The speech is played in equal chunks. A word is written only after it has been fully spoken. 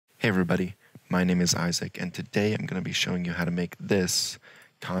Hey everybody, my name is Isaac, and today I'm going to be showing you how to make this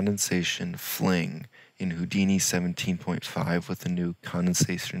condensation fling in Houdini 17.5 with the new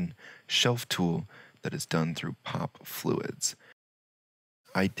condensation shelf tool that is done through Pop Fluids.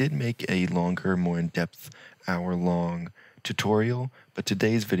 I did make a longer, more in-depth, hour-long tutorial, but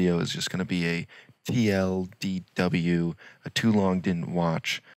today's video is just going to be a TLDW, a too long didn't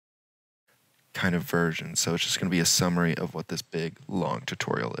watch kind of version. So it's just going to be a summary of what this big, long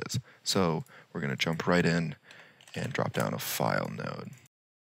tutorial is. So we're going to jump right in and drop down a file node.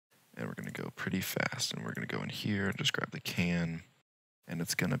 And we're going to go pretty fast. And we're going to go in here and just grab the can. And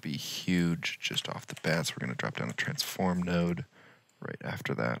it's going to be huge just off the bat. So we're going to drop down a transform node right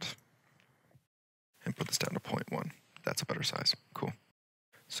after that. And put this down to 0.1. That's a better size. Cool.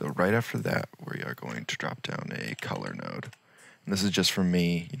 So right after that, we are going to drop down a color node. And this is just for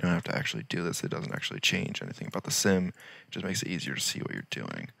me. You don't have to actually do this. It doesn't actually change anything about the sim. It just makes it easier to see what you're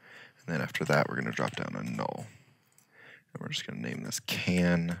doing. And then after that, we're going to drop down a null. And we're just going to name this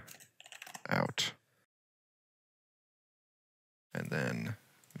can out. And then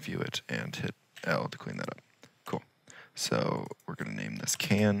view it and hit L to clean that up. Cool. So we're going to name this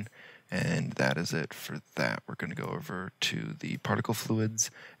can. And that is it for that. We're going to go over to the particle fluids,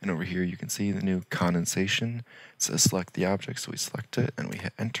 and over here you can see the new condensation. It says select the object, so we select it and we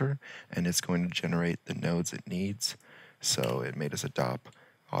hit enter, and it's going to generate the nodes it needs. So it made us a DOP,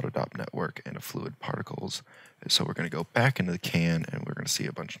 auto-DOP network, and a fluid particles. So we're going to go back into the can, and we're going to see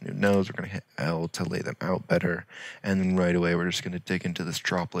a bunch of new nodes. We're going to hit L to lay them out better, and then right away we're just going to dig into this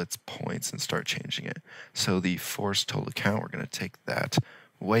droplets points and start changing it. So the force total count, we're going to take that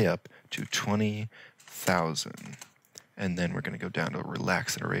way up to 20,000. And then we're going to go down to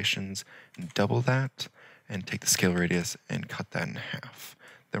relax iterations and double that and take the scale radius and cut that in half.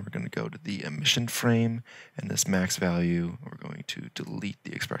 Then we're going to go to the emission frame, and this max value, we're going to delete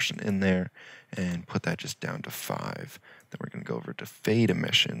the expression in there and put that just down to 5. Then we're going to go over to fade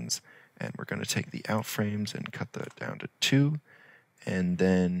emissions, and we're going to take the out frames and cut that down to 2, and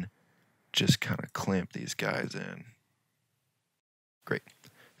then just kind of clamp these guys in. Great.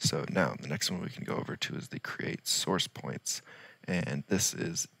 So now the next one we can go over to is the create source points, and this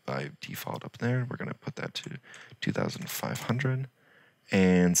is by default up there. We're going to put that to 2,500,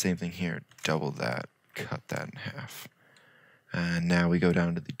 and same thing here, double that, cut that in half. And now we go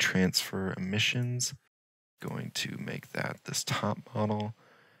down to the transfer emissions, going to make that this top model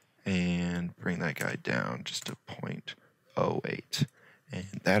and bring that guy down just to 0.08. And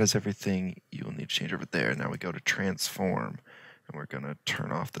that is everything you will need to change over there. Now we go to transform. And we're going to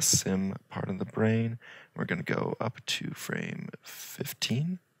turn off the sim part of the brain. We're going to go up to frame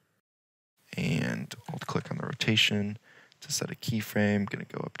 15 and alt click on the rotation to set a keyframe. Going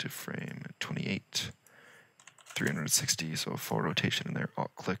to go up to frame 28, 360, so a full rotation in there,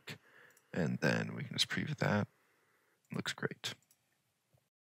 alt click, and then we can just preview that. Looks great.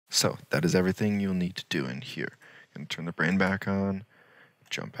 So that is everything you'll need to do in here. Going to turn the brain back on,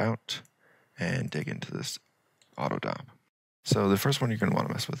 jump out, and dig into this auto DOP. So the first one you're going to want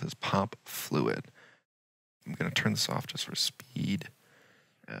to mess with is Pop Fluid. I'm going to turn this off just for speed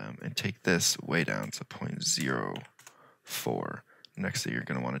and take this way down to 0.04. Next thing you're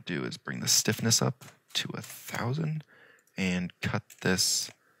going to want to do is bring the stiffness up to 1,000 and cut this,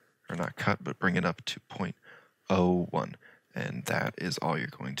 or not cut, but bring it up to 0.01. And that is all you're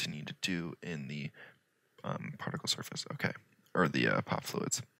going to need to do in the particle surface, okay, or the Pop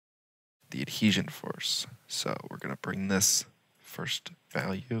Fluids. The adhesion force. So we're going to bring this first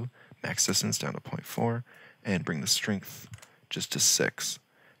value, max distance, down to 0.4, and bring the strength just to 6,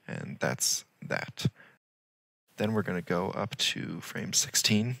 and that's that. Then we're going to go up to frame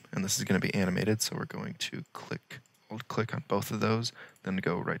 16, and this is going to be animated, so we're going to hold click on both of those, then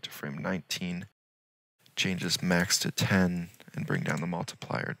go right to frame 19, change this max to 10, and bring down the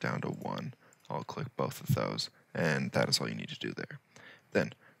multiplier down to 1. I'll click both of those, and that is all you need to do there.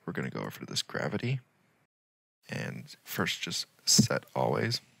 Then we're going to go over to this gravity, and first just set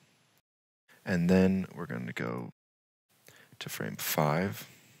always, and then we're going to go to frame 5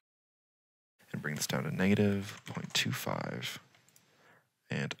 and bring this down to negative 0.25,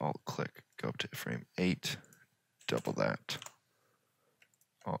 and alt click, go up to frame 8, double that,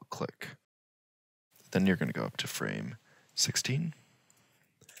 alt click. Then you're going to go up to frame 16,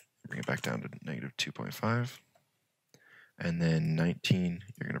 bring it back down to negative 2.5, and then 19,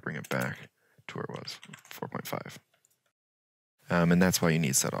 you're going to bring it back to where it was, 4.5. And that's why you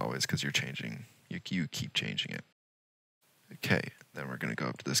need set always, because you're changing, you keep changing it. Okay, then we're going to go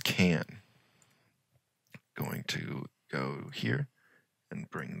up to this can. Going to go here and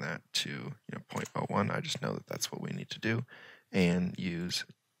bring that to 0.01. I just know that that's what we need to do, and use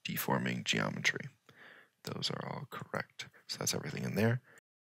deforming geometry. Those are all correct. So that's everything in there.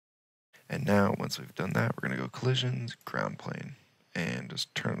 And now, once we've done that, we're going to go collisions, ground plane, and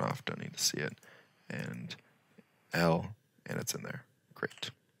just turn it off. Don't need to see it. And L, and it's in there.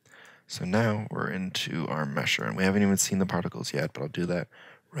 Great. So now we're into our mesher, and we haven't even seen the particles yet, but I'll do that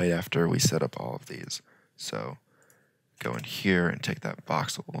right after we set up all of these. So go in here and take that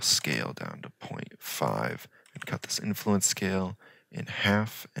voxel scale down to 0.5 and cut this influence scale in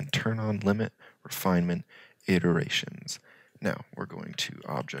half and turn on limit refinement iterations. Now we're going to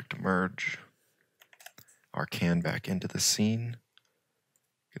object merge our can back into the scene.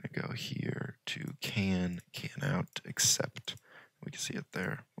 Gonna go here to can out, accept. We can see it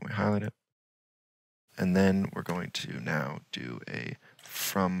there when we highlight it. And then we're going to now do a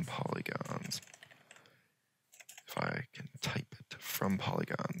from polygons. If I can type it, from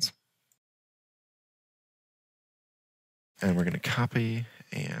polygons. And we're going to copy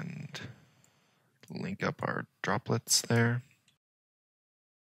and link up our droplets there.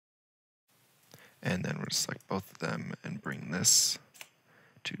 And then we'll select both of them and bring this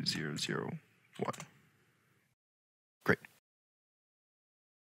to 0, 0, 1. Great.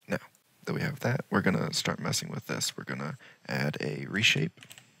 Now that we have that, we're going to start messing with this. We're going to add a reshape,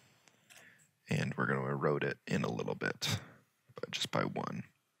 and we're going to erode it in a little bit, but just by 1.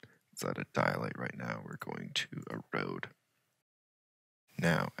 It's at a dilate right now. We're going to erode.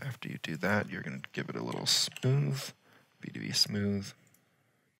 Now, after you do that, you're going to give it a little smooth, V2V smooth,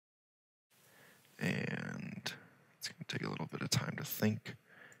 and it's going to take a little bit of time to think,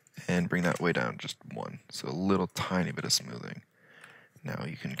 and bring that way down just 1, so a little tiny bit of smoothing. Now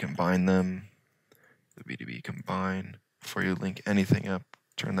you can combine them, the V2V combine. Before you link anything up,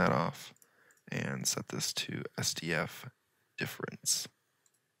 turn that off, and set this to SDF difference.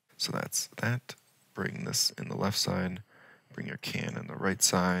 So that's that. Bring this in the left side, bring your can in the right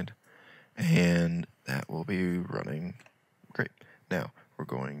side, and that will be running great. Now we're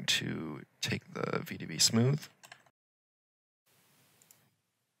going to take the V2V smooth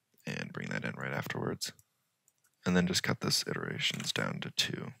and bring that in right afterwards, and then just cut this iterations down to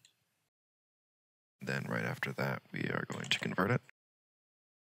 2. Then right after that, we are going to convert it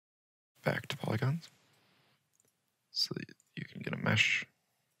back to polygons so that you can get a mesh.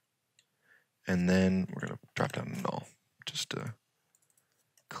 And then we're going to drop down to null just to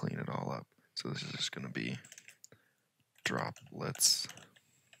clean it all up. So this is just going to be droplets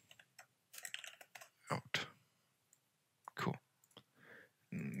out. Cool.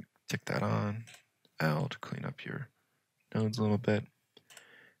 And tick that on. L to clean up your nodes a little bit.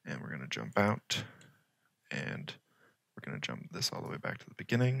 And we're going to jump out. And we're going to jump this all the way back to the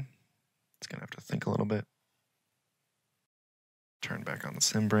beginning. It's going to have to think a little bit. Turn back on the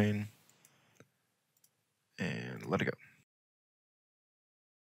sim brain. And let it go.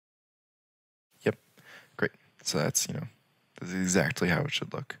 Yep, great. So that's, this is exactly how it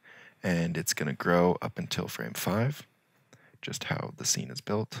should look. And it's going to grow up until frame 5, just how the scene is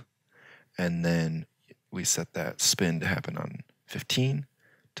built. And then we set that spin to happen on 15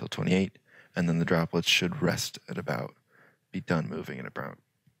 till 28. And then the droplets should rest at about, be done moving at about,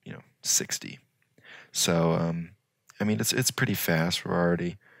 60. So, I mean, it's pretty fast. We're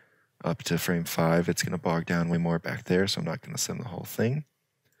already up to frame 5. It's going to bog down way more back there, so I'm not going to sim the whole thing.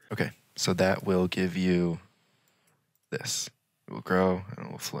 Okay, so that will give you this. It will grow and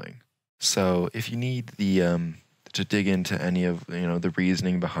it will fling. So if you need the to dig into any of the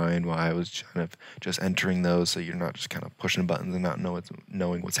reasoning behind why I was kind of just entering those, so you're not just kind of pushing buttons and not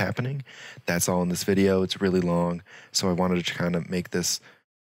knowing what's happening, that's all in this video. It's really long, so I wanted to kind of make this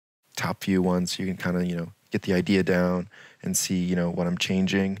top few ones so you can kind of get the idea down and see what I'm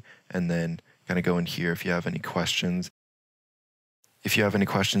changing, and then kind of go in here if you have any questions. If you have any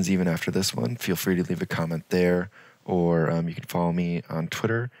questions even after this one, feel free to leave a comment there, or you can follow me on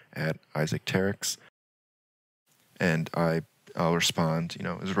Twitter at Isaac Taracks, and I'll respond,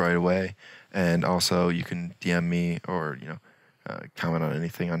 is right away. And also you can DM me or comment on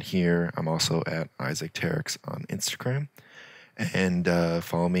anything on here. I'm also at Isaac Taracks on Instagram, and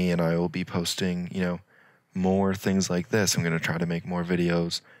follow me, and I will be posting more things like this. I'm going to try to make more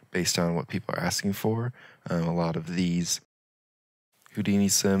videos based on what people are asking for. A lot of these Houdini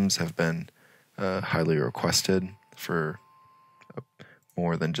sims have been highly requested for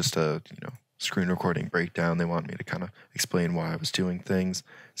more than just a screen recording breakdown. They want me to kind of explain why I was doing things.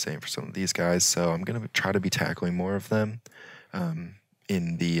 Same for some of these guys. So I'm going to try to be tackling more of them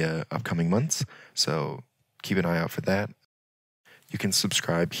in the upcoming months. So keep an eye out for that. You can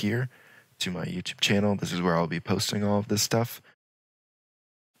subscribe here to my YouTube channel. This is where I'll be posting all of this stuff,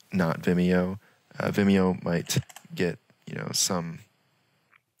 not Vimeo. Vimeo might get some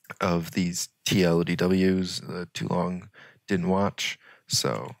of these TLDWs, the too long didn't watch.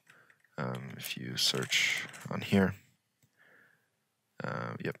 So if you search on here,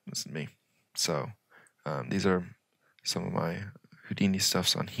 yep, this is me. So these are some of my Houdini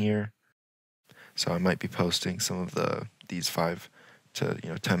stuffs on here. So I might be posting some of these 5 to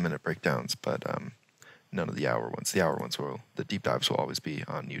 10-minute breakdowns, but none of the hour ones. The hour ones the deep dives will always be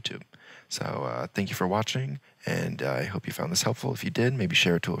on YouTube. So thank you for watching, and I hope you found this helpful. If you did, maybe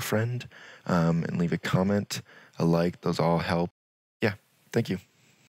share it to a friend and leave a comment, a like. Those all help. Yeah, thank you.